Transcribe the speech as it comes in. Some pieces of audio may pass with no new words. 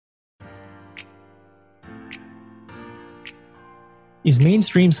Is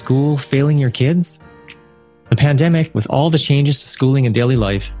mainstream school failing your kids? The pandemic, with all the changes to schooling and daily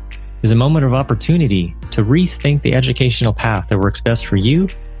life, is a moment of opportunity to rethink the educational path that works best for you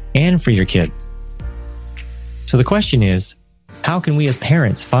and for your kids. So the question is, how can we as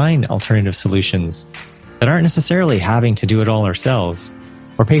parents find alternative solutions that aren't necessarily having to do it all ourselves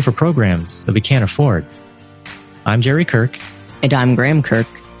or pay for programs that we can't afford? I'm Jerry Kirk. And I'm Graham Kirk.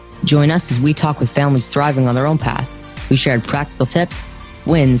 Join us as we talk with families thriving on their own path. We shared practical tips,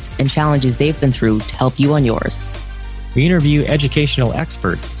 wins, and challenges they've been through to help you on yours. We interview educational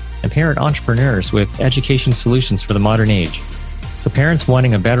experts and parent entrepreneurs with education solutions for the modern age, so parents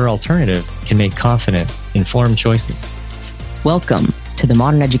wanting a better alternative can make confident, informed choices. Welcome to the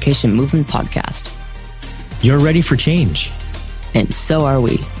Modern Education Movement Podcast. You're ready for change. And so are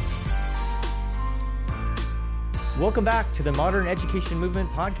we. Welcome back to the Modern Education Movement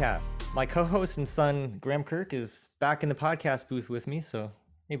Podcast. My co-host and son, Graham Kirk, is back in the podcast booth with me. So,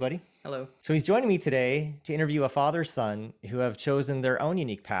 hey, buddy. Hello. So he's joining me today to interview a father-son who have chosen their own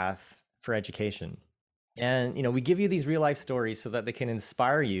unique path for education. And, we give you these real-life stories so that they can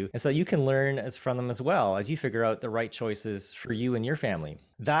inspire you and so you can learn from them as well as you figure out the right choices for you and your family.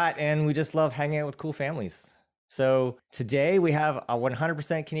 That, and we just love hanging out with cool families. So today we have a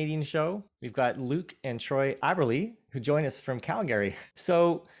 100% Canadian show. We've got Luke and Troy Aberle who join us from Calgary.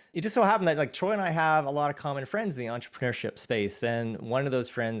 So it just so happened that Troy and I have a lot of common friends in the entrepreneurship space. And one of those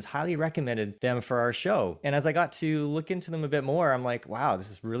friends highly recommended them for our show. And as I got to look into them a bit more, I'm like, wow,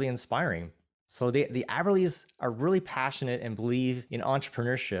 this is really inspiring. So the Aberles are really passionate and believe in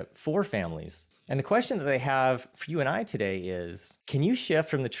entrepreneurship for families. And the question that they have for you and I today is, can you shift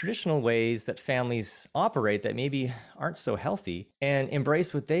from the traditional ways that families operate that maybe aren't so healthy and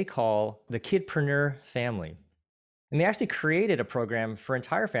embrace what they call the kidpreneur family? And they actually created a program for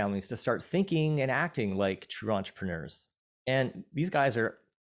entire families to start thinking and acting like true entrepreneurs. And these guys are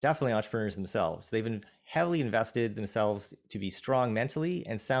definitely entrepreneurs themselves. They've been heavily invested themselves to be strong mentally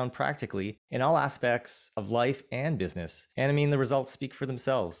and sound practically in all aspects of life and business. And the results speak for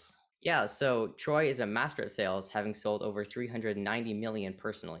themselves. Yeah, so Troy is a master at sales, having sold over 390 million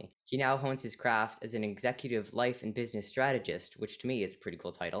personally. He now hones his craft as an executive life and business strategist, which to me is a pretty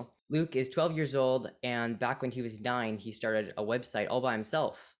cool title. Luke is 12 years old, and back when he was 9, he started a website all by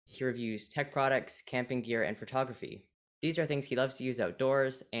himself. He reviews tech products, camping gear, and photography. These are things he loves to use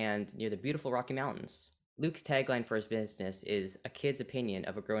outdoors and near the beautiful Rocky Mountains. Luke's tagline for his business is a kid's opinion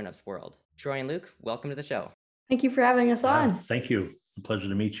of a grown-up's world. Troy and Luke, welcome to the show. Thank you for having us on. Thank you. A pleasure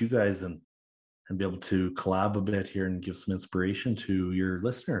to meet you guys and be able to collab a bit here and give some inspiration to your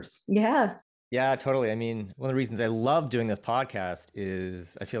listeners. Yeah, totally. One of the reasons I love doing this podcast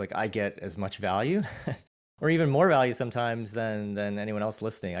is I feel like I get as much value or even more value sometimes than anyone else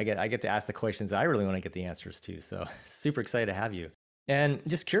listening. I get to ask the questions I really want to get the answers to. So super excited to have you. And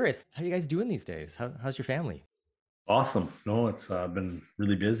just curious, how are you guys doing these days? How's your family? Awesome. No, it's been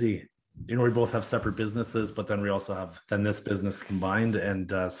really busy. We both have separate businesses, but then we also have this business combined. And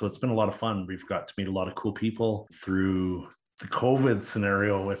so it's been a lot of fun. We've got to meet a lot of cool people through the COVID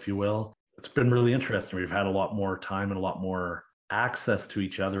scenario, if you will. It's been really interesting. We've had a lot more time and a lot more access to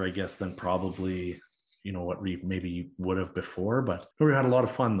each other, I guess, than probably, what we maybe would have before. But we've had a lot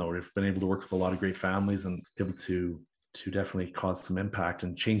of fun, though. We've been able to work with a lot of great families and be able to definitely cause some impact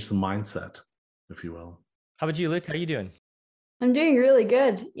and change some mindset, if you will. How about you, Luke? How are you doing? I'm doing really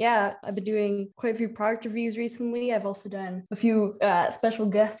good. Yeah, I've been doing quite a few product reviews recently. I've also done a few special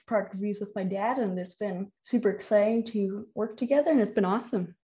guest product reviews with my dad, and it's been super exciting to work together, and it's been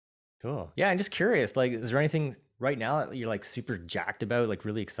awesome. Cool. Yeah, I'm just curious, is there anything right now that you're super jacked about,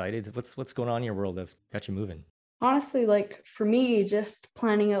 really excited? What's going on in your world that's got you moving? Honestly, for me, just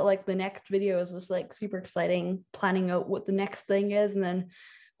planning out the next videos is super exciting, planning out what the next thing is, and then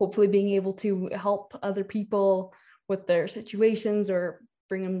hopefully being able to help other people with their situations or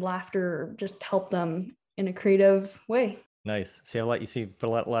bring them laughter or just help them in a creative way. Nice. So you put a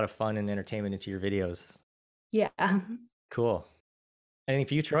lot of fun and entertainment into your videos. Yeah. Cool. Anything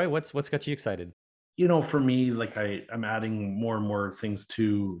for you, Troy? What's got you excited? For me, I'm adding more and more things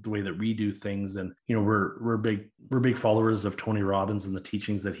to the way that we do things. And, we're big followers of Tony Robbins and the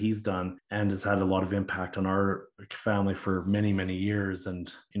teachings that he's done and has had a lot of impact on our family for many, many years.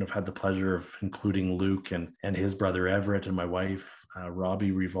 And, I've had the pleasure of including Luke and his brother Everett and my wife,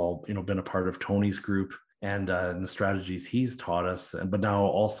 Robbie. We've all, been a part of Tony's group and the strategies he's taught us. But now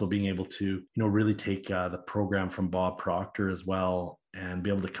also being able to, really take the program from Bob Proctor as well and be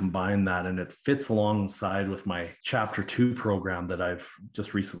able to combine that. And it fits alongside with my Chapter 2 program that I've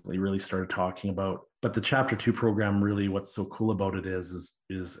just recently really started talking about But the chapter 2 program, really what's so cool about it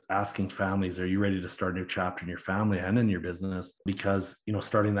is asking families, are you ready to start a new chapter in your family and in your business? Because,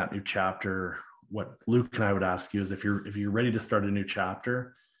 starting that new chapter, what Luke and I would ask you is, if you're ready to start a new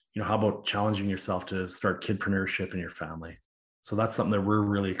chapter, how about challenging yourself to start kidpreneurship in your family? So that's something that we're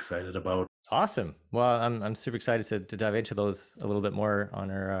really excited about. Awesome. Well, I'm super excited to dive into those a little bit more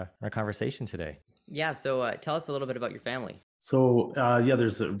on our conversation today. Yeah, so tell us a little bit about your family. So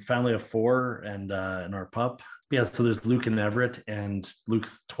there's a family of 4 and our pup. Yeah, so there's Luke and Everett, and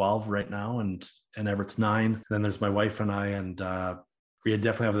Luke's 12 right now, and Everett's 9. And then there's my wife and I, and we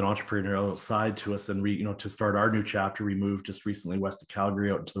definitely have an entrepreneurial side to us. And we, to start our new chapter, we moved just recently west of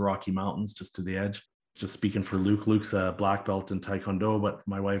Calgary out into the Rocky Mountains, just to the edge. Just speaking for Luke, Luke's a black belt in Taekwondo, but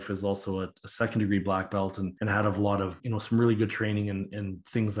my wife is also a second degree black belt and had a lot of, some really good training and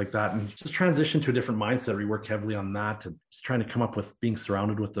things like that. And just transition to a different mindset. We work heavily on that, and just trying to come up with being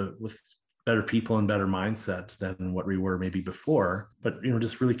surrounded with better people and better mindset than what we were maybe before. But,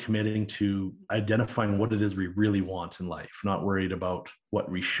 just really committing to identifying what it is we really want in life, not worried about what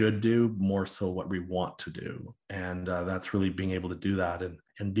we should do, more so what we want to do. And that's really being able to do that.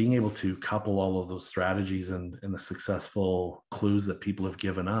 And being able to couple all of those strategies and the successful clues that people have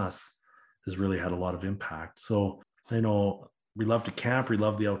given us has really had a lot of impact. So, we love to camp, we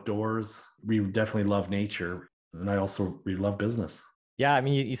love the outdoors, we definitely love nature. And we love business. Yeah, I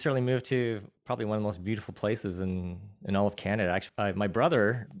mean, you certainly moved to probably one of the most beautiful places in all of Canada. Actually, my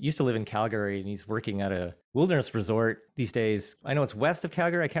brother used to live in Calgary, and he's working at a wilderness resort these days. I know it's west of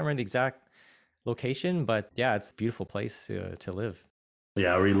Calgary. I can't remember the exact location, but yeah, it's a beautiful place to live.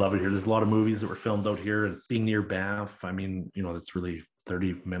 Yeah, we love it here. There's a lot of movies that were filmed out here, and being near Banff, I mean, it's really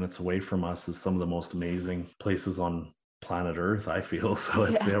 30 minutes away from us, is some of the most amazing places on planet Earth, I feel.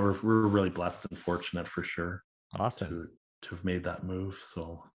 So we're really blessed and fortunate for sure. Awesome. To have made that move.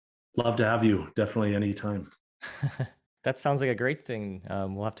 So love to have you, definitely anytime. That sounds like a great thing.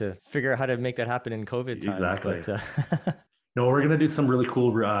 We'll have to figure out how to make that happen in COVID times. Exactly. But, no, we're going to do some really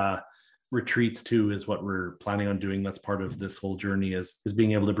cool retreats too, is what we're planning on doing. That's part of this whole journey is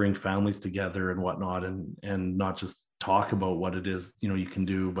being able to bring families together and whatnot, and not just talk about what it is, you can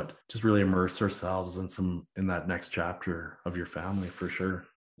do, but just really immerse ourselves in that next chapter of your family for sure.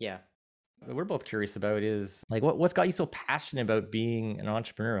 Yeah. What we're both curious about is like what's got you so passionate about being an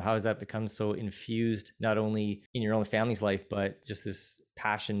entrepreneur? How has that become so infused, not only in your own family's life, but just this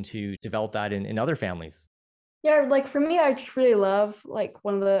passion to develop that in other families? Yeah, like for me, I just really love, like,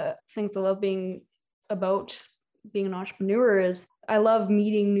 one of the things I love about being an entrepreneur is I love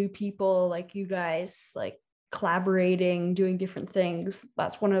meeting new people like you guys, like collaborating, doing different things.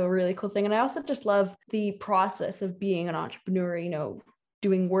 That's one of the really cool things. And I also just love the process of being an entrepreneur,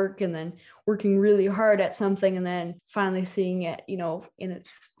 doing work and then working really hard at something and then finally seeing it, in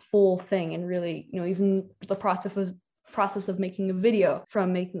its full thing. And really, even the process of making a video,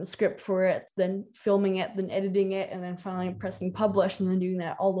 from making the script for it, then filming it, then editing it, and then finally pressing publish, and then doing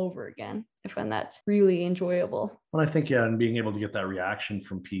that all over again. I find that really enjoyable. Well, I think, and being able to get that reaction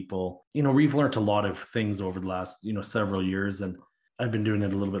from people, we've learned a lot of things over the last, several years, and I've been doing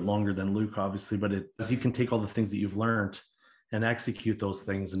it a little bit longer than Luke, obviously, but as you can take all the things that you've learned and execute those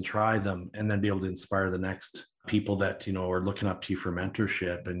things and try them, and then be able to inspire the next people that, are looking up to you for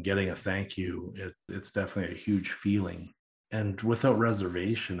mentorship and getting a thank you. It's definitely a huge feeling. And without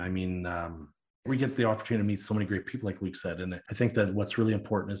reservation, I mean, we get the opportunity to meet so many great people, like Luke said. And I think that what's really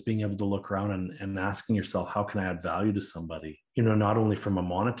important is being able to look around and asking yourself, how can I add value to somebody? Not only from a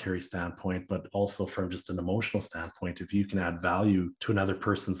monetary standpoint, but also from just an emotional standpoint. If you can add value to another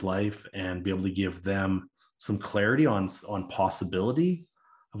person's life and be able to give them some clarity on possibility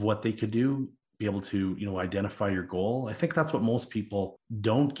of what they could do, be able to, identify your goal. I think that's what most people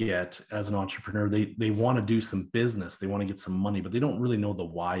don't get as an entrepreneur. They want to do some business, they want to get some money, but they don't really know the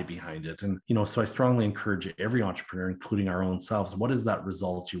why behind it. And, so I strongly encourage every entrepreneur, including our own selves, what is that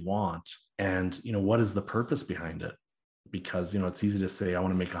result you want? And, what is the purpose behind it? Because, it's easy to say, I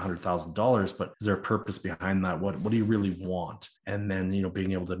want to make $100,000, but is there a purpose behind that? What do you really want? And then,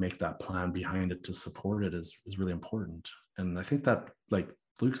 being able to make that plan behind it to support it is really important. And I think that, like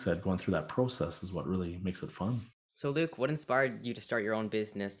Luke said, going through that process is what really makes it fun. So Luke, what inspired you to start your own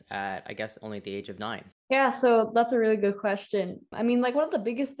business at, I guess, only the age of 9? Yeah, so that's a really good question. I mean, like, one of the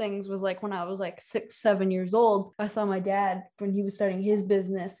biggest things was like when I was like 6, 7 years old, I saw my dad when he was starting his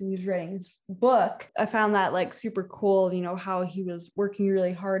business and he was writing his book. I found that like super cool, how he was working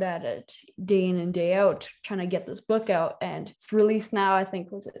really hard at it day in and day out, trying to get this book out. And it's released now, I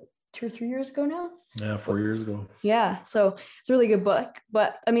think, was it 2 or 3 years ago now. Yeah, 4 years ago. Yeah, so it's a really good book.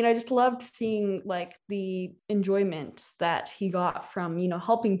 But I mean, I just loved seeing like the enjoyment that he got from,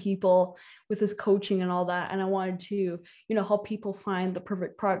 helping people with his coaching and all that. And I wanted to, help people find the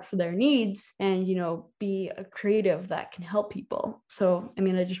perfect product for their needs and, be a creative that can help people. So, I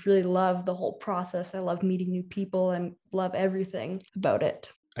mean, I just really love the whole process. I love meeting new people and love everything about it.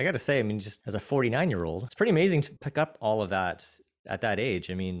 I got to say, I mean, just as a 49-year-old, it's pretty amazing to pick up all of that at that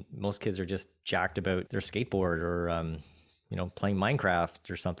age. I mean, most kids are just jacked about their skateboard or, playing Minecraft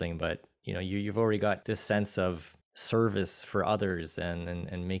or something. But, you've already got this sense of service for others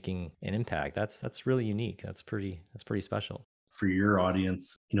and making an impact. That's really unique. That's pretty special. For your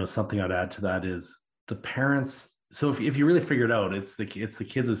audience, something I'd add to that is the parents. So if you really figure it out, it's the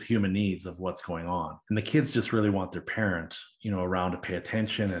kids' human needs of what's going on. And the kids just really want their parent, around to pay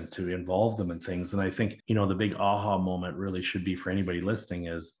attention and to involve them in things. And I think, the big aha moment really should be for anybody listening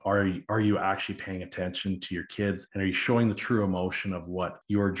is, are you actually paying attention to your kids? And are you showing the true emotion of what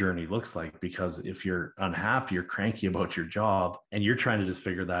your journey looks like? Because if you're unhappy, you're cranky about your job and you're trying to just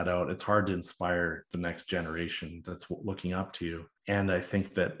figure that out, it's hard to inspire the next generation that's looking up to you. And I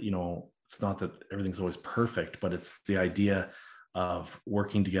think that, it's not that everything's always perfect, but it's the idea of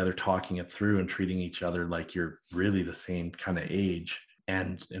working together, talking it through and treating each other like you're really the same kind of age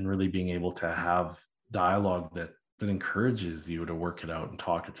and really being able to have dialogue that encourages you to work it out and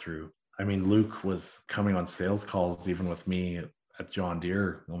talk it through. I mean, Luke was coming on sales calls even with me at John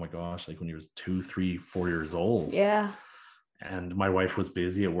Deere. Oh my gosh, like when he was 2, 3, 4 years old. Yeah. And my wife was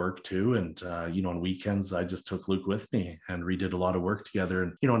busy at work too. And, on weekends, I just took Luke with me and we did a lot of work together.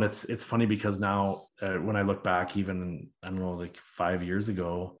 And, and it's funny because now when I look back, even, I don't know, like 5 years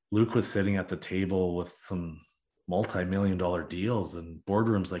ago, Luke was sitting at the table with some multi-million-dollar deals and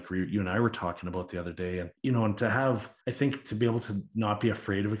boardrooms like you and I were talking about the other day. And, and I think to be able to not be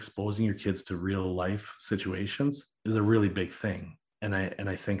afraid of exposing your kids to real life situations is a really big thing. And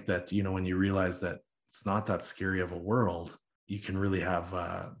I think that, when you realize that it's not that scary of a world, you can really have,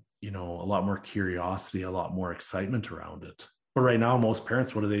 a lot more curiosity, a lot more excitement around it. But right now, most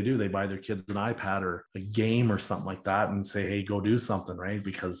parents, what do? They buy their kids an iPad or a game or something like that and say, hey, go do something, right?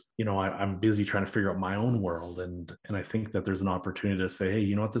 Because, I'm busy trying to figure out my own world. And I think that there's an opportunity to say, hey,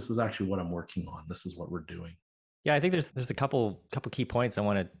 you know what, this is actually what I'm working on. This is what we're doing. Yeah, I think there's a couple key points I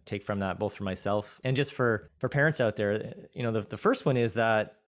want to take from that, both for myself and just for parents out there. The first one is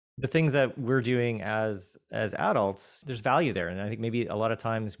that the things that we're doing as adults, there's value there. And I think maybe a lot of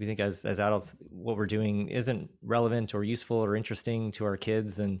times we think as adults, what we're doing isn't relevant or useful or interesting to our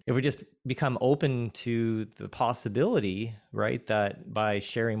kids. And if we just become open to the possibility, right, that by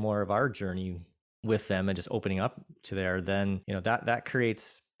sharing more of our journey with them and just opening up to there, then, that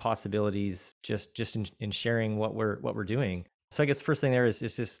creates possibilities just in sharing what we're doing. So I guess the first thing there is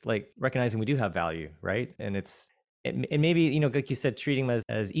just like recognizing we do have value, right? And it maybe, like you said, treating them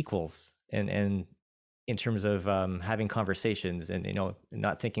as equals and in terms of having conversations and,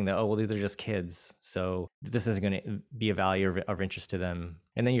 not thinking that, oh, well, these are just kids, so this isn't going to be a value of interest to them.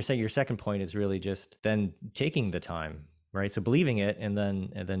 And then your second point is really just then taking the time, right? So believing it and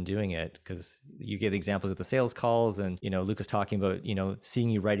then doing it, because you gave the examples of the sales calls and, Luke was talking about,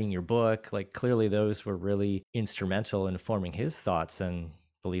 seeing you writing your book, like clearly those were really instrumental in forming his thoughts and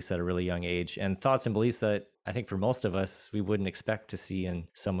beliefs at a really young age, and thoughts and beliefs that I think for most of us, we wouldn't expect to see in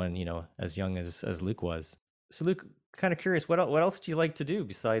someone, as young as Luke was. So Luke, kind of curious, what else do you like to do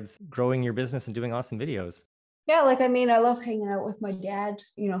besides growing your business and doing awesome videos? Yeah, I love hanging out with my dad.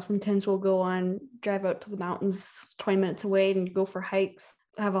 Sometimes we'll drive out to the mountains 20 minutes away and go for hikes.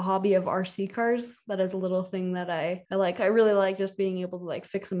 I have a hobby of RC cars. That is a little thing that I like. I really like just being able to like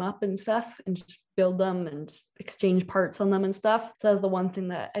fix them up and stuff and just build them and exchange parts on them and stuff. So that's the one thing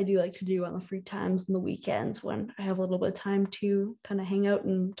that I do like to do on the free times and the weekends when I have a little bit of time to kind of hang out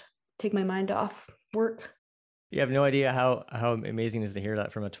and take my mind off work. You have no idea how amazing it is to hear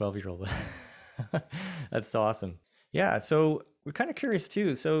that from a 12-year-old. That's so awesome. Yeah, so we're kind of curious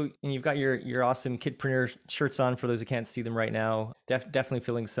too. So you've got your awesome Kidpreneur shirts on for those who can't see them right now. Definitely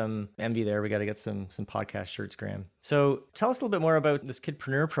feeling some envy there. We got to get some podcast shirts, Graham. So tell us a little bit more about this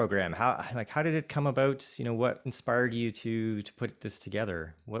Kidpreneur program. How did it come about? What inspired you to put this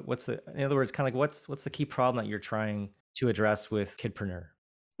together? In other words, kind of like what's the key problem that you're trying to address with Kidpreneur?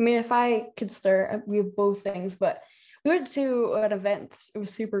 I mean, if I could start, we have both things, but we went to an event. It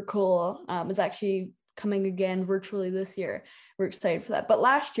was super cool. It's actually coming again virtually this year. We're excited for that. But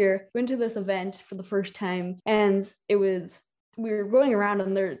last year, we went to this event for the first time, and it was we were going around,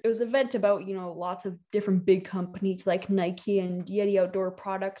 and there it was an event about, you know, lots of different big companies like Nike and Yeti Outdoor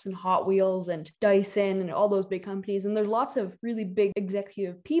Products and Hot Wheels and Dyson and all those big companies. And there's lots of really big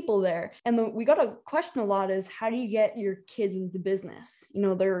executive people there. And we got a question a lot is, how do you get your kids into business? You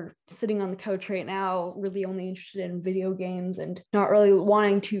know, they're sitting on the couch right now, really only interested in video games and not really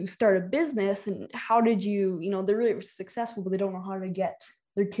wanting to start a business. And how did you, you know, they're really successful, but they don't know how to get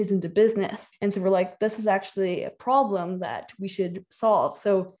their kids into business. And so we're like, this is actually a problem that we should solve.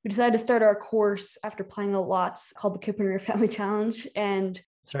 So we decided to start our course after playing a lot called the Kidpreneur Family Challenge. And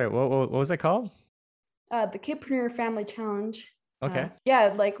Sorry, what was it called? the Kidpreneur Family Challenge. Okay.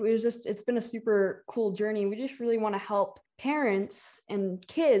 Yeah, like it's been a super cool journey. We just really want to help parents and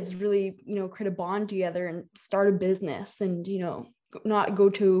kids really, you know, create a bond together and start a business and, you know, not go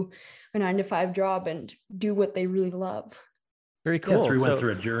to a 9-to-5 job and do what they really love. Very Yeah, cool. so we went So-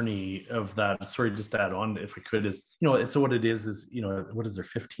 through a journey of that. Sorry, just to add on, if I could, is, you know, so what it is, you know, what is there,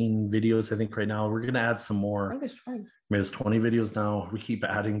 15 videos, I think right now. We're going to add some I more. think it's fun. Maybe there's 20 videos now. We keep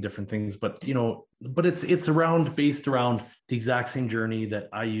adding different things, but, you know, but it's based around the exact same journey that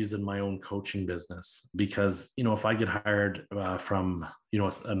I use in my own coaching business. Because, you know, if I get hired from, you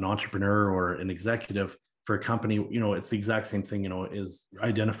know, an entrepreneur or an executive for a company, you know, it's the exact same thing, you know, is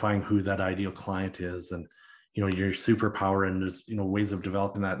identifying who that ideal client is, and, you know, your superpower, and there's, you know, ways of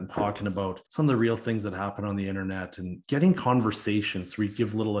developing that and talking about some of the real things that happen on the internet and getting conversations. We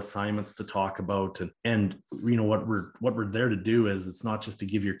give little assignments to talk about, and you know, what we're there to do is, it's not just to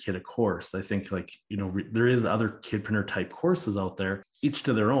give your kid a course. I think, like, you know, there is other kidpreneur type courses out there, each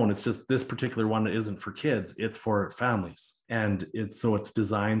to their own. It's just this particular one isn't for kids, it's for families. And it's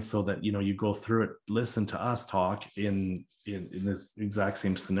designed so that, you know, you go through it, listen to us talk in this exact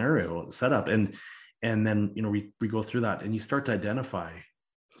same scenario setup, and then, you know, we go through that, and you start to identify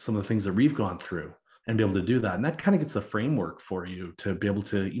some of the things that we've gone through and be able to do that. And that kind of gets the framework for you to be able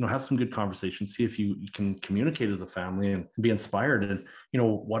to, you know, have some good conversations, see if you can communicate as a family and be inspired. And, you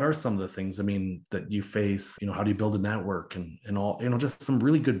know, what are some of the things, I mean, that you face, you know, how do you build a network, and all, you know, just some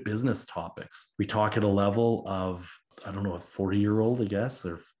really good business topics. We talk at a level of, I don't know, a 40-year-old, I guess,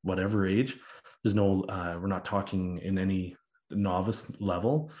 or whatever age. There's no, we're not talking in any novice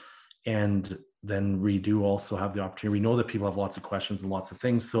level. And then we do also have the opportunity. We know that people have lots of questions and lots of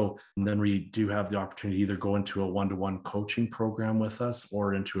things. So then we do have the opportunity to either go into a one-to-one coaching program with us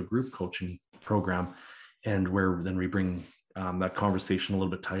or into a group coaching program, and where then we bring that conversation a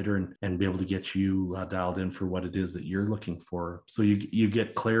little bit tighter and be able to get you dialed in for what it is that you're looking for. So you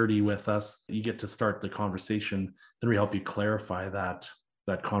get clarity with us. You get to start the conversation. Then we help you clarify that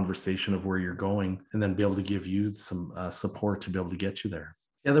conversation of where you're going, and then be able to give you some support to be able to get you there.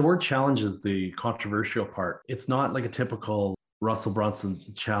 Yeah, the word challenge is the controversial part. It's not like a typical Russell Brunson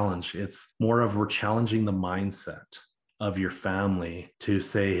challenge. It's more of, we're challenging the mindset of your family to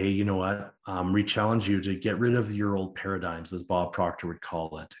say, hey, you know what? We challenge you to get rid of your old paradigms, as Bob Proctor would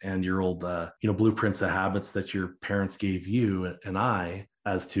call it, and your old, you know, blueprints of habits that your parents gave you and I,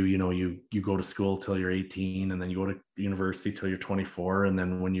 as to, you know, you go to school till you're 18, and then you go to university till you're 24, and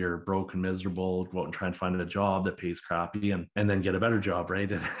then when you're broke and miserable, go out and try and find a job that pays crappy, and then get a better job,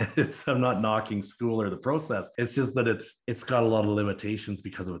 right? And I'm not knocking school or the process. It's just that it's got a lot of limitations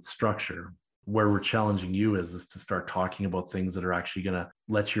because of its structure. Where we're challenging you is to start talking about things that are actually going to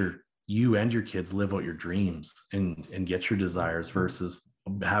let you and your kids live out your dreams and get your desires, versus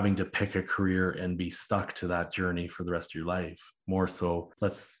having to pick a career and be stuck to that journey for the rest of your life. More so,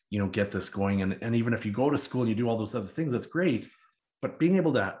 let's, you know, get this going. And even if you go to school and you do all those other things, that's great. But being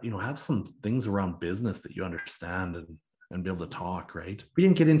able to, you know, have some things around business that you understand and be able to talk, right? We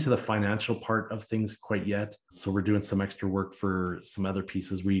didn't get into the financial part of things quite yet. So we're doing some extra work for some other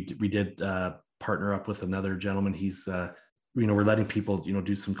pieces. We did partner up with another gentleman. He's, you know, we're letting people, you know,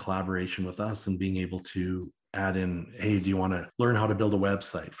 do some collaboration with us and being able to add in, hey, do you want to learn how to build a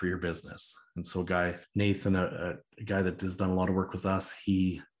website for your business? And so Nathan, a guy that has done a lot of work with us,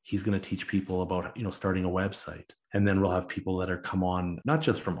 he's going to teach people about, you know, starting a website. And then we'll have people that are come on, not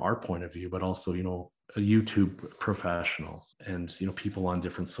just from our point of view, but also, you know, a YouTube professional and, you know, people on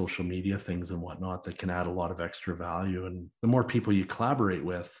different social media things and whatnot that can add a lot of extra value. And the more people you collaborate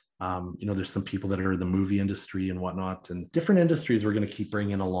with, you know, there's some people that are in the movie industry and whatnot, and different industries we're going to keep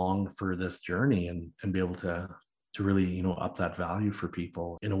bringing along for this journey and be able to really, you know, up that value for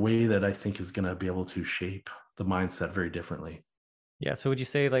people in a way that I think is going to be able to shape the mindset very differently. Yeah. So would you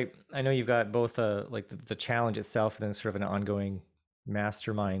say, like, I know you've got both like the challenge itself and then sort of an ongoing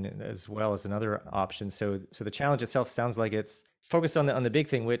mastermind as well as another option. So the challenge itself sounds like it's focused on the big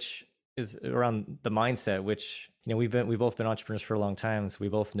thing, which is around the mindset, which, you know, we've both been entrepreneurs for a long time. So we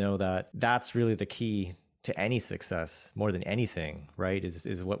both know that that's really the key to any success more than anything, right?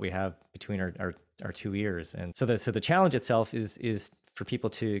 Is what we have between our 2 ears. And so the challenge itself is for people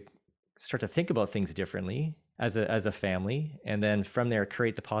to start to think about things differently as a family, and then from there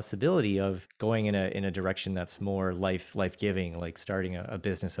create the possibility of going in a direction that's more life-giving, like starting a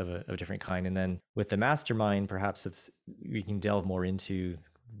business of a different kind. And then with the mastermind, perhaps we can delve more into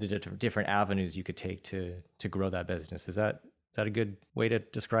the different avenues you could take to grow that business. Is that a good way to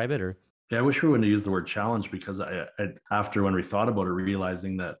describe it? Or Yeah, I wish we wouldn't use the word challenge, because I after when we thought about it,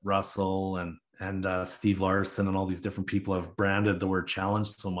 realizing that Russell and Steve Larson and all these different people have branded the word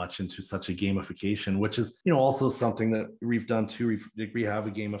challenge so much into such a gamification, which is, also something that we've done too. We have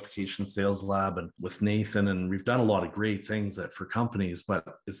a gamification sales lab and with Nathan, and we've done a lot of great things for companies, but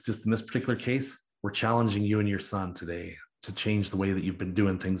it's just in this particular case, we're challenging you and your son today to change the way that you've been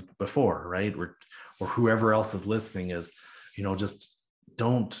doing things before, right? Or whoever else is listening is, just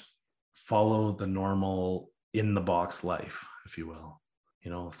don't follow the normal in the box life, if you will.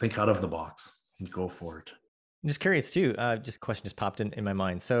 Think out of the box and go for it. I'm just curious too. Just a question just popped in my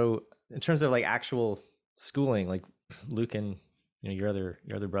mind. So in terms of like actual schooling, like Luke and your other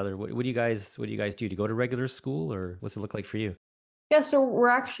brother, what do you guys do? Do you go to regular school, or what's it look like for you? Yeah, so we're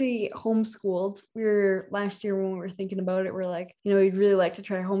actually homeschooled. Last year when we were thinking about it, we're like, we'd really like to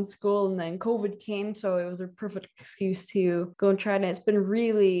try homeschool, and then COVID came, so it was a perfect excuse to go and try it. And it's been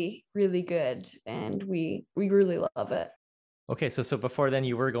really, really good, and we really love it. Okay, so before then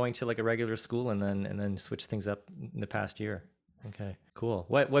you were going to like a regular school, and then switch things up in the past year. Okay, cool.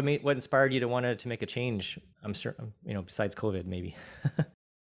 What inspired you to want to make a change? I'm certain, besides COVID, maybe.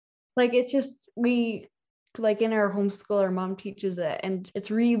 Like, it's just like in our homeschool, our mom teaches it, and it's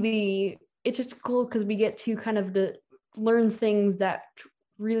just cool because we get to kind of learn things that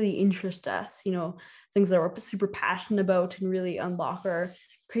really interest us, things that we're super passionate about, and really unlock our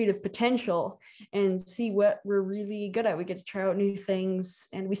creative potential and see what we're really good at. We get to try out new things,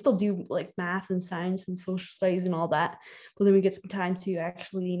 and we still do like math and science and social studies and all that, but then we get some time to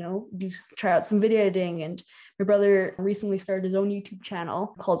actually try out some video editing. And my brother recently started his own YouTube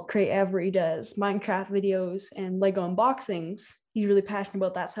channel called Create Ever. He does Minecraft videos and Lego unboxings. He's really passionate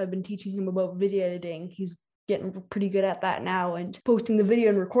about that, so I've been teaching him about video editing. He's getting pretty good at that now, and posting the video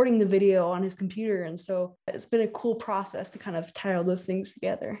and recording the video on his computer. And so it's been a cool process to kind of tie all those things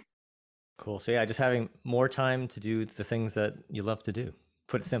together. Cool. So yeah, just having more time to do the things that you love to do.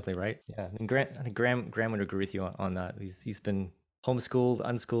 Put it simply, right? Yeah. And I think Graham would agree with you on that. He's been homeschooled,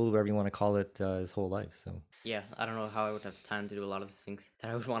 unschooled, whatever you want to call it, his whole life. So Yeah, I don't know how I would have time to do a lot of the things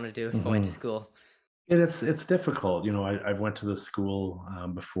that I would want to do if I went to school. It's difficult. I've went to the school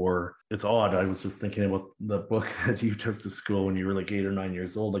before. It's odd. I was just thinking about the book that you took to school when you were like 8 or 9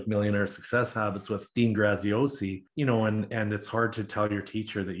 years old, like Millionaire Success Habits with Dean Graziosi, and it's hard to tell your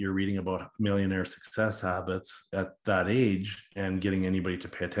teacher that you're reading about millionaire success habits at that age and getting anybody to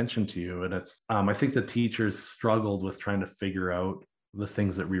pay attention to you. And it's, I think the teachers struggled with trying to figure out the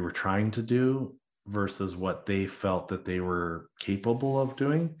things that we were trying to do versus what they felt that they were capable of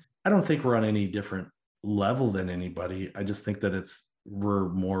doing. I don't think we're on any different level than anybody. I just think that we're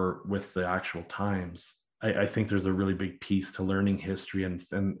more with the actual times. I think there's a really big piece to learning history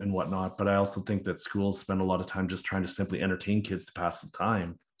and whatnot, but I also think that schools spend a lot of time just trying to simply entertain kids to pass the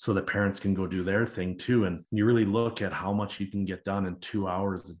time so that parents can go do their thing too. And you really look at how much you can get done in 2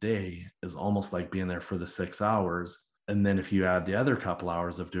 hours a day is almost like being there for the 6 hours. And then if you add the other couple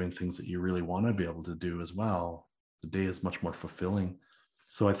hours of doing things that you really want to be able to do as well, the day is much more fulfilling.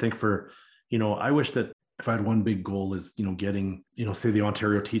 So I think I wish that if I had one big goal is, getting, say the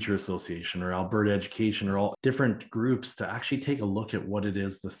Ontario Teacher Association or Alberta Education or all different groups to actually take a look at what it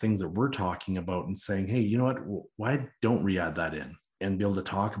is, the things that we're talking about, and saying, hey, you know what, why don't we add that in and be able to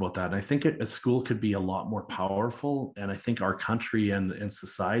talk about that? And I think a school could be a lot more powerful. And I think our country and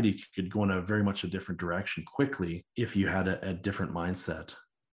society could go in a very much a different direction quickly if you had a different mindset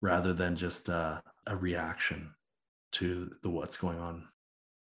rather than just a reaction to what's going on.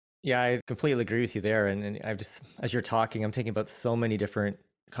 Yeah, I completely agree with you there. And I've just, as you're talking, I'm thinking about so many different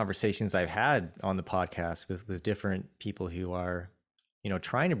conversations I've had on the podcast with different people who are,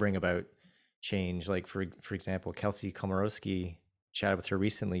 trying to bring about change. Like for example, Kelsey Komorowski, chatted with her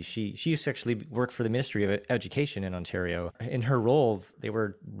recently. She used to actually work for the Ministry of Education in Ontario. In her role, they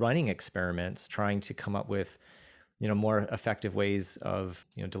were running experiments, trying to come up with, more effective ways of,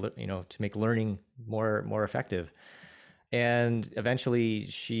 to make learning more effective. And eventually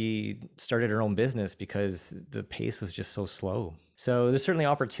she started her own business because the pace was just so slow. So there's certainly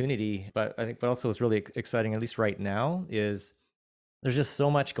opportunity, but I think what also is really exciting, at least right now, is There's just so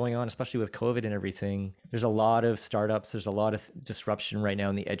much going on, especially with COVID and everything. There's a lot of startups. There's a lot of disruption right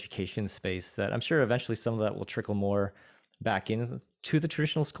now in the education space that I'm sure eventually some of that will trickle more back into the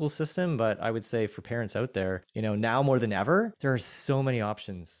traditional school system. But I would say for parents out there, now more than ever, there are so many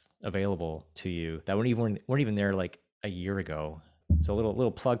options available to you that weren't even there like a year ago. So a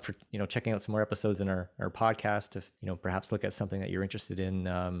little plug for checking out some more episodes in our podcast to perhaps look at something that you're interested in.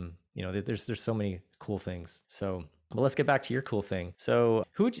 There's so many cool things. So, but let's get back to your cool thing. So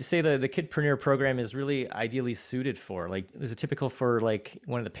who would you say the Kidpreneur program is really ideally suited for? Like, is it typical for like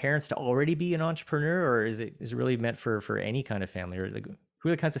one of the parents to already be an entrepreneur, or is it really meant for any kind of family? Or like, who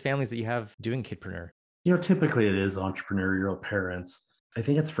are the kinds of families that you have doing Kidpreneur? Typically it is entrepreneurial parents. I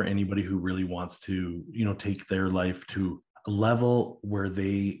think it's for anybody who really wants to, take their life to a level where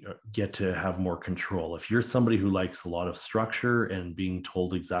they get to have more control. If you're somebody who likes a lot of structure and being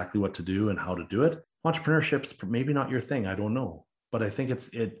told exactly what to do and how to do it, entrepreneurship's maybe not your thing. I don't know. But I think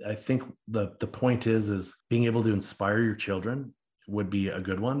I think the point is being able to inspire your children would be a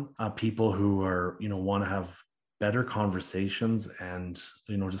good one. People who are, want to have better conversations and,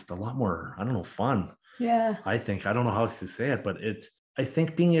 just a lot more, I don't know, fun. Yeah. I don't know how else to say it, but I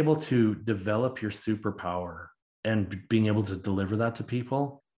think being able to develop your superpower and being able to deliver that to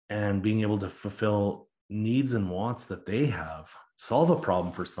people and being able to fulfill needs and wants that they have, solve a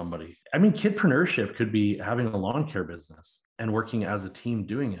problem for somebody. I mean, kidpreneurship could be having a lawn care business and working as a team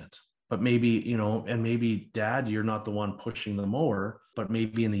doing it. But maybe, and maybe dad, you're not the one pushing the mower, but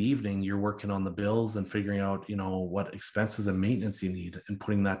maybe in the evening you're working on the bills and figuring out, what expenses and maintenance you need and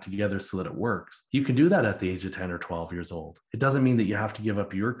putting that together so that it works. You can do that at the age of 10 or 12 years old. It doesn't mean that you have to give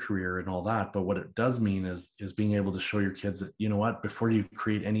up your career and all that, but what it does mean is being able to show your kids that, before you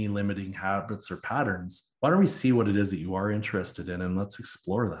create any limiting habits or patterns, why don't we see what it is that you are interested in and let's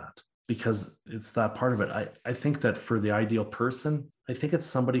explore that. Because it's that part of it. I think that for the ideal person, I think it's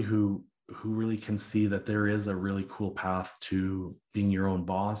somebody who really can see that there is a really cool path to being your own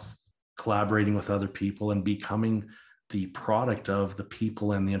boss, collaborating with other people, and becoming the product of the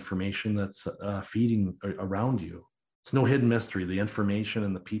people and the information that's feeding around you. It's no hidden mystery. The information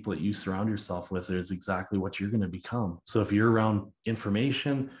and the people that you surround yourself with is exactly what you're going to become. So if you're around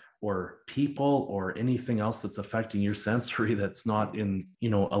information or people or anything else that's affecting your sensory that's not in,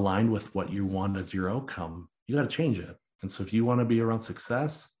 aligned with what you want as your outcome, you got to change it. And so if you want to be around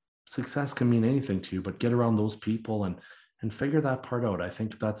success can mean anything to you, but get around those people and figure that part out. I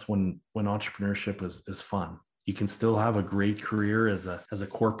think that's when entrepreneurship is fun. You can still have a great career as a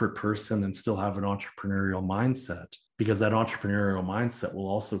corporate person and still have an entrepreneurial mindset, because that entrepreneurial mindset will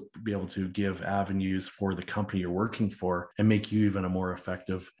also be able to give avenues for the company you're working for and make you even a more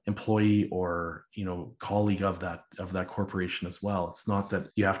effective employee or, colleague of that corporation as well. It's not that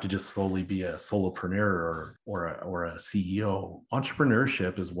you have to just solely be a solopreneur or a CEO.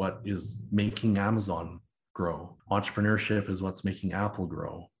 Entrepreneurship is what is making Amazon grow. Entrepreneurship is what's making Apple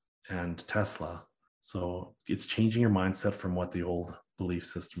grow and Tesla. So it's changing your mindset from what the old belief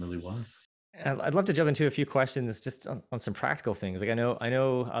system really was. I'd love to jump into a few questions just on some practical things. Like I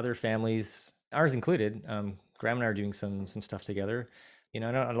know other families, ours included, Graham and I are doing some stuff together. I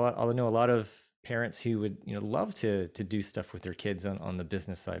know a lot of parents who would love to do stuff with their kids on the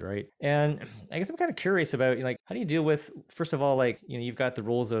business side, right? And I guess I'm kind of curious about like, how do you deal with, first of all, like you've got the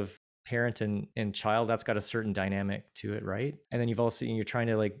roles of parent and child. That's got a certain dynamic to it, right? And then you're trying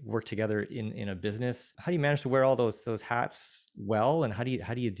to like work together in a business. How do you manage to wear all those hats well, and how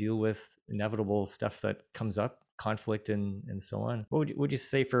do you deal with inevitable stuff that comes up, conflict and so on? What would you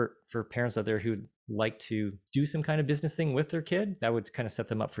say for parents out there who'd like to do some kind of business thing with their kid that would kind of set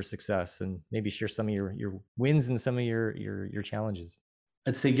them up for success, and maybe share some of your wins and some of your challenges?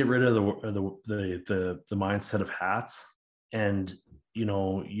 I'd say get rid of the mindset of hats, and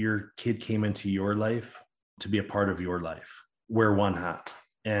your kid came into your life to be a part of your life. Wear one hat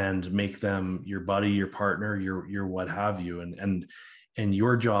and make them your buddy, your partner, your what have you. And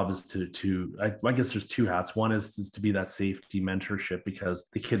your job is to I guess there's two hats. One is to be that safety mentorship, because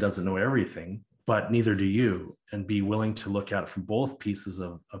the kid doesn't know everything, but neither do you, and be willing to look at it from both pieces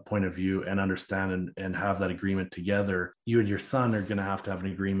of a point of view and understand and have that agreement together. You and your son are going to have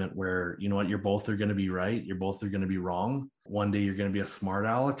an agreement where, you're both are going to be right. You're both are going to be wrong. One day you're going to be a smart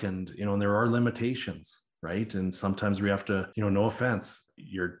aleck, and, and there are limitations, right? And sometimes we have to, no offense,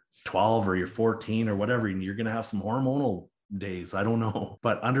 you're 12 or you're 14 or whatever, and you're going to have some hormonal days. I don't know,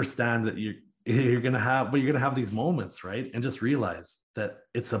 but understand that you're going to have these moments, right? And just realize that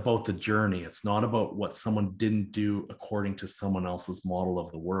it's about the journey. It's not about what someone didn't do according to someone else's model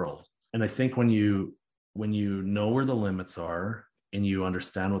of the world. And I think when you know where the limits are and you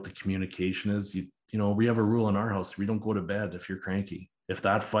understand what the communication is, You know, we have a rule in our house: we don't go to bed if you're cranky. If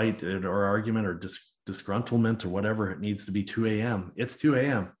that fight or argument or disgruntlement or whatever, it needs to be 2 a.m. It's 2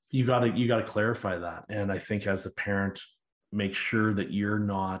 a.m. You gotta clarify that. And I think as a parent, make sure that you're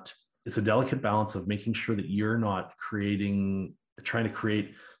not. It's a delicate balance of making sure that you're not trying to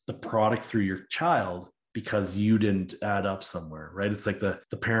create the product through your child because you didn't add up somewhere, right? It's like the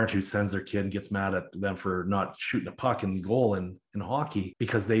parent who sends their kid and gets mad at them for not shooting a puck in goal in hockey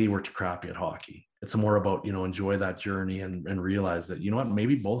because they were crappy at hockey. It's more about, enjoy that journey and realize that, you know what,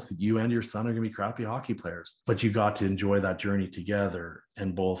 maybe both you and your son are going to be crappy hockey players, but you got to enjoy that journey together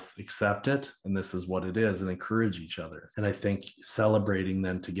and both accept it. And this is what it is, and encourage each other. And I think celebrating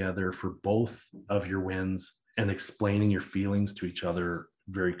then together for both of your wins and explaining your feelings to each other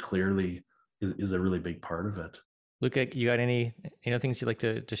very clearly is a really big part of it. Luca, you got any things you'd like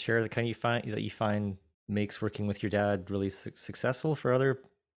to share that you find makes working with your dad really successful for other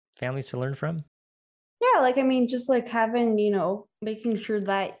families to learn from? Yeah, like, I mean, just like having, making sure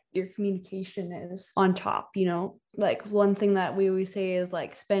that your communication is on top, like one thing that we always say is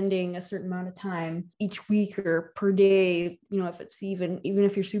like spending a certain amount of time each week or per day, if it's even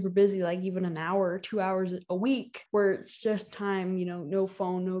if you're super busy, like even an hour or 2 hours a week where it's just time, no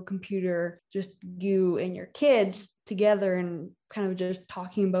phone, no computer, just you and your kids together and kind of just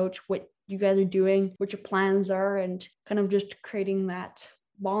talking about what you guys are doing, what your plans are, and kind of just creating that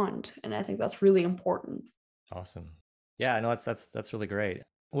bond. And I think that's really important. Awesome. Yeah, no, that's really great.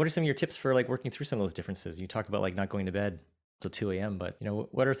 What are some of your tips for like working through some of those differences? You talked about like not going to bed till 2 a.m., but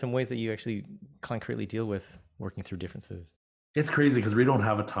what are some ways that you actually concretely deal with working through differences? It's crazy because we don't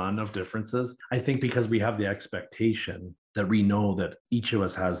have a ton of differences. I think because we have the expectation that we know that each of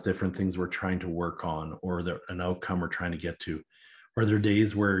us has different things we're trying to work on or an outcome we're trying to get to. Are there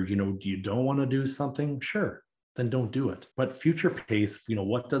days where, you don't want to do something? Sure, then don't do it. But future pace,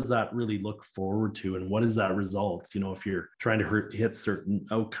 what does that really look forward to? And what is that result? If you're trying to hit certain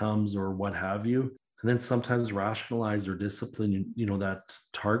outcomes or what have you, and then sometimes rationalize or discipline, that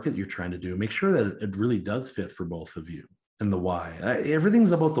target you're trying to do, make sure that it really does fit for both of you. And the why.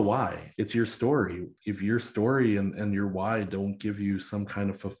 Everything's about the why. It's your story. If your story and your why don't give you some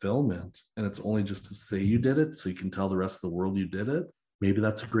kind of fulfillment, and it's only just to say you did it so you can tell the rest of the world you did it, maybe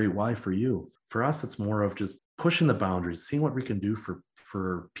that's a great why for you. For us, it's more of just pushing the boundaries, seeing what we can do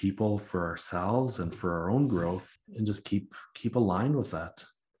for people, for ourselves, and for our own growth, and just keep aligned with that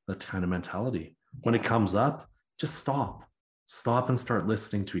kind of mentality. When it comes up, just stop and start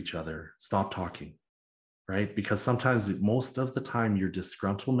listening to each other. Stop talking. Right? Because sometimes, most of the time, your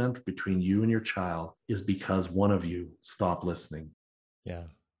disgruntlement between you and your child is because one of you stopped listening. Yeah.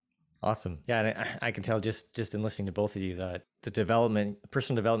 Awesome. Yeah. And I can tell just in listening to both of you that the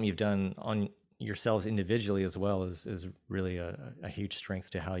personal development you've done on yourselves individually as well is really a huge strength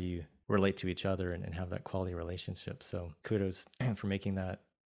to how you relate to each other and have that quality relationship. So kudos for making that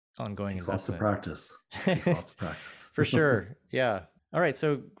ongoing investment. Lots of practice. For sure. Yeah. All right,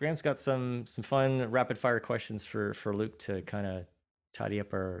 so Graham's got some fun rapid fire questions for Luke to kind of tidy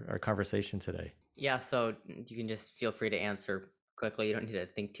up our conversation today. Yeah, so you can just feel free to answer quickly. You don't need to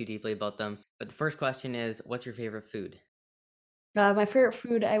think too deeply about them. But the first question is, what's your favorite food? My favorite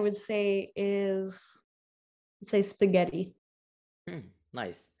food, I would say, is spaghetti.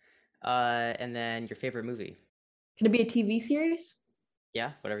 Nice. And then your favorite movie? Could it be a TV series?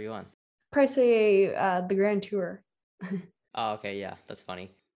 Yeah, whatever you want. Probably say The Grand Tour. Oh, okay, yeah, that's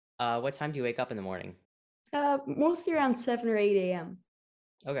funny. What time do you wake up in the morning? Mostly around 7 or 8 a.m.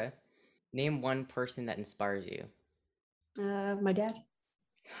 Okay. Name one person that inspires you. My dad.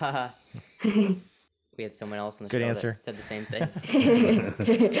 Haha. We had someone else on the Good show answer. that said the same thing.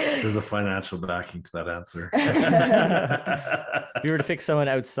 There's a financial backing to that answer. If you were to pick someone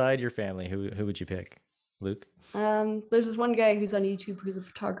outside your family, who would you pick? Luke? There's this one guy who's on YouTube who's a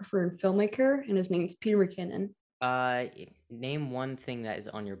photographer and filmmaker, and his name is Peter McKinnon. Name one thing that is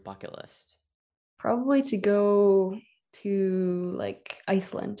on your bucket list. Probably to go to like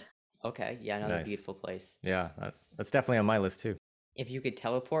Iceland. Okay, yeah, another Nice. beautiful place. Yeah, that's definitely on my list too. If you could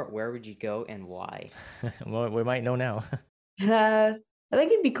teleport, where would you go and why? Well, we might know now. I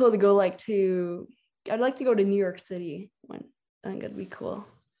think it'd be cool to go I'd like to go to New York City. I think it'd be cool.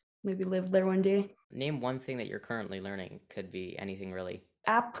 Maybe live there one day. Name one thing that you're currently learning. Could be anything really.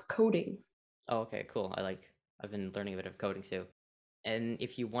 App coding. Oh, okay, cool. I've been learning a bit of coding too. And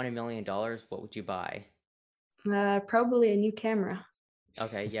if you won $1 million, what would you buy? Probably a new camera.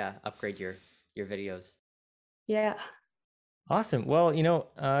 Okay, yeah, upgrade your videos. Yeah. Awesome. Well,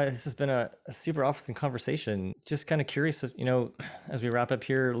 this has been a super awesome conversation. Just kind of curious, as we wrap up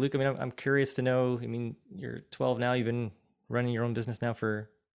here, Luke, I'm curious to know, you're 12 now, you've been running your own business now for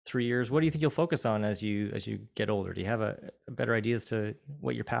 3 years? What do you think you'll focus on as you get older? Do you have a better idea as to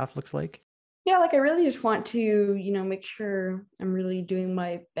what your path looks like? Yeah, like I really just want to, make sure I'm really doing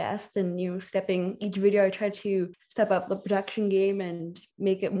my best and, stepping each video. I try to step up the production game and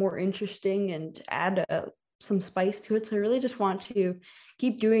make it more interesting and add some spice to it. So I really just want to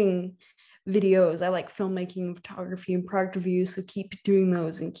keep doing videos. I like filmmaking, photography, and product reviews. So keep doing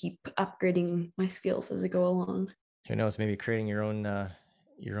those and keep upgrading my skills as I go along. Who knows? Maybe creating your own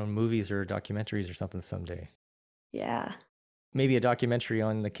movies or documentaries or something someday. Yeah. Maybe a documentary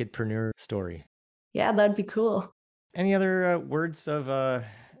on the Kidpreneur story. Yeah, that'd be cool. Any other words of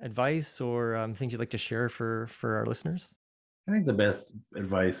advice or things you'd like to share for our listeners? I think the best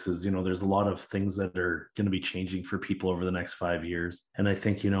advice is, there's a lot of things that are going to be changing for people over the next 5 years. And I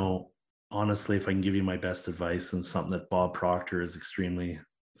think, honestly, if I can give you my best advice and something that Bob Proctor is extremely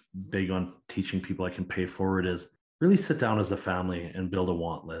big on teaching people I can pay forward is really sit down as a family and build a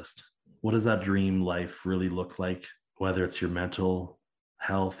want list. What does that dream life really look like? Whether it's your mental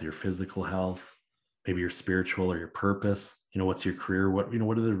health, your physical health, maybe your spiritual or your purpose, what's your career? What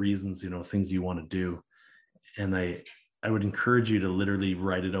are the reasons, things you want to do? And I would encourage you to literally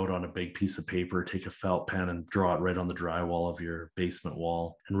write it out on a big piece of paper, take a felt pen and draw it right on the drywall of your basement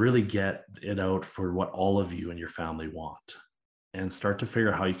wall and really get it out for what all of you and your family want. And start to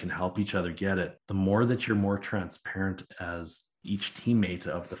figure out how you can help each other get it. The more that you're more transparent as each teammate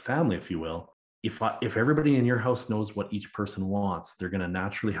of the family, if you will, if everybody in your house knows what each person wants, they're going to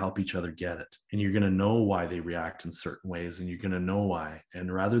naturally help each other get it. And you're going to know why they react in certain ways, and you're going to know why.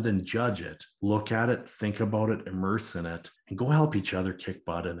 And rather than judge it, look at it, think about it, immerse in it, and go help each other kick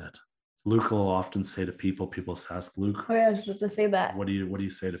butt in it. Luke will often say to people ask Luke, Oh yeah, I was just to say that. What do you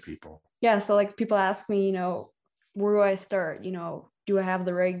say to people? Yeah, so like people ask me, where do I start? Do I have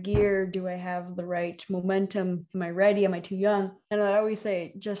the right gear? Do I have the right momentum? Am I ready? Am I too young? And I always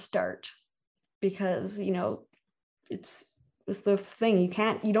say, just start, because it's the thing.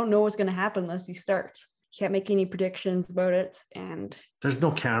 You don't know what's going to happen unless you start. You can't make any predictions about it. And there's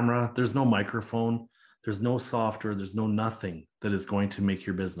no camera, there's no microphone, there's no software, there's no nothing that is going to make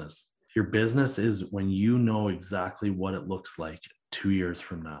your business. Your business is when you know exactly what it looks like 2 years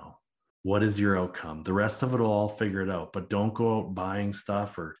from now. What is your outcome? The rest of it will all figure it out, but don't go out buying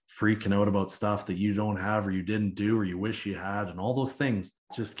stuff or freaking out about stuff that you don't have or you didn't do or you wish you had and all those things.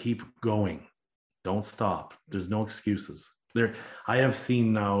 Just keep going. Don't stop. There's no excuses. I have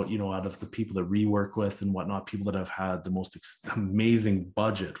seen now, out of the people that we work with and whatnot, people that have had the most amazing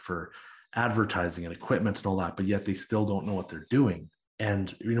budget for advertising and equipment and all that, but yet they still don't know what they're doing.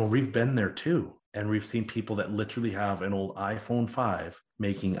 And, we've been there too. And we've seen people that literally have an old iPhone 5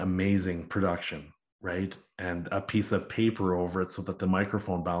 making amazing production, right? And a piece of paper over it so that the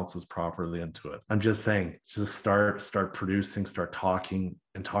microphone bounces properly into it. I'm just saying, just start producing, start talking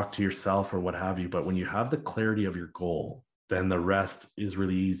and talk to yourself or what have you. But when you have the clarity of your goal, then the rest is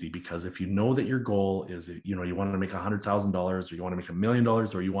really easy, because if you know that your goal is, you want to make $100,000 or you want to make $1 million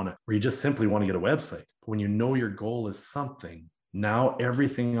or you just simply want to get a website. But when you know your goal is something, now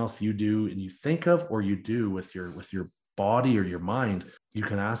everything else you do and you think of or you do with your body or your mind, you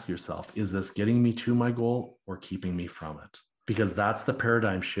can ask yourself, is this getting me to my goal or keeping me from it? Because that's the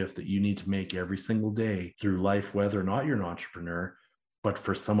paradigm shift that you need to make every single day through life, whether or not you're an entrepreneur, but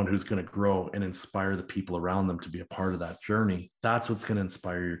for someone who's going to grow and inspire the people around them to be a part of that journey. That's what's going to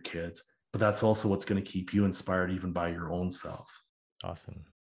inspire your kids, but that's also what's going to keep you inspired even by your own self. Awesome.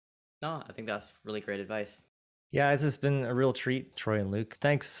 No, I think that's really great advice. Yeah, this has been a real treat, Troy and Luke.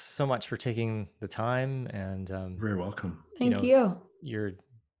 Thanks so much for taking the time. And very welcome. Thank you. You're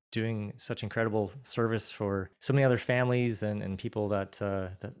doing such incredible service for so many other families and people that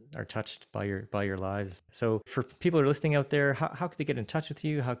that are touched by your lives. So for people who are listening out there, how could they get in touch with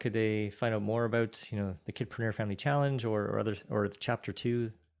you? How could they find out more about the Kidpreneur Family Challenge or others, or Chapter 2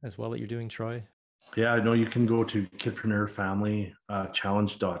 as well that you're doing, Troy? Yeah, no, you can go to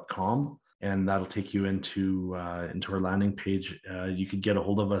kidpreneurfamilychallenge.com. And that'll take you into our landing page. You could get a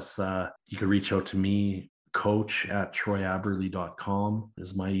hold of us. You could reach out to me. coach@troyaberley.com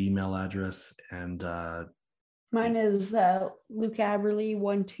is my email address. And mine is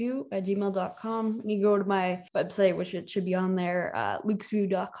lukeaberley12@gmail.com. You go to my website, which it should be on there,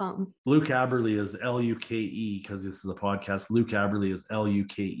 lukesview.com. Luke Aberley is Luke, because this is a podcast. Luke Aberley is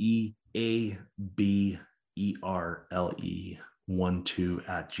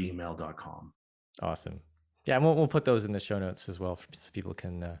LukeAberley12@gmail.com. Awesome. Yeah, and we'll put those in the show notes as well so people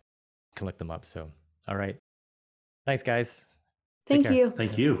can look them up. So, all right. Thanks, guys. Thank you.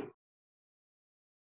 Thank you.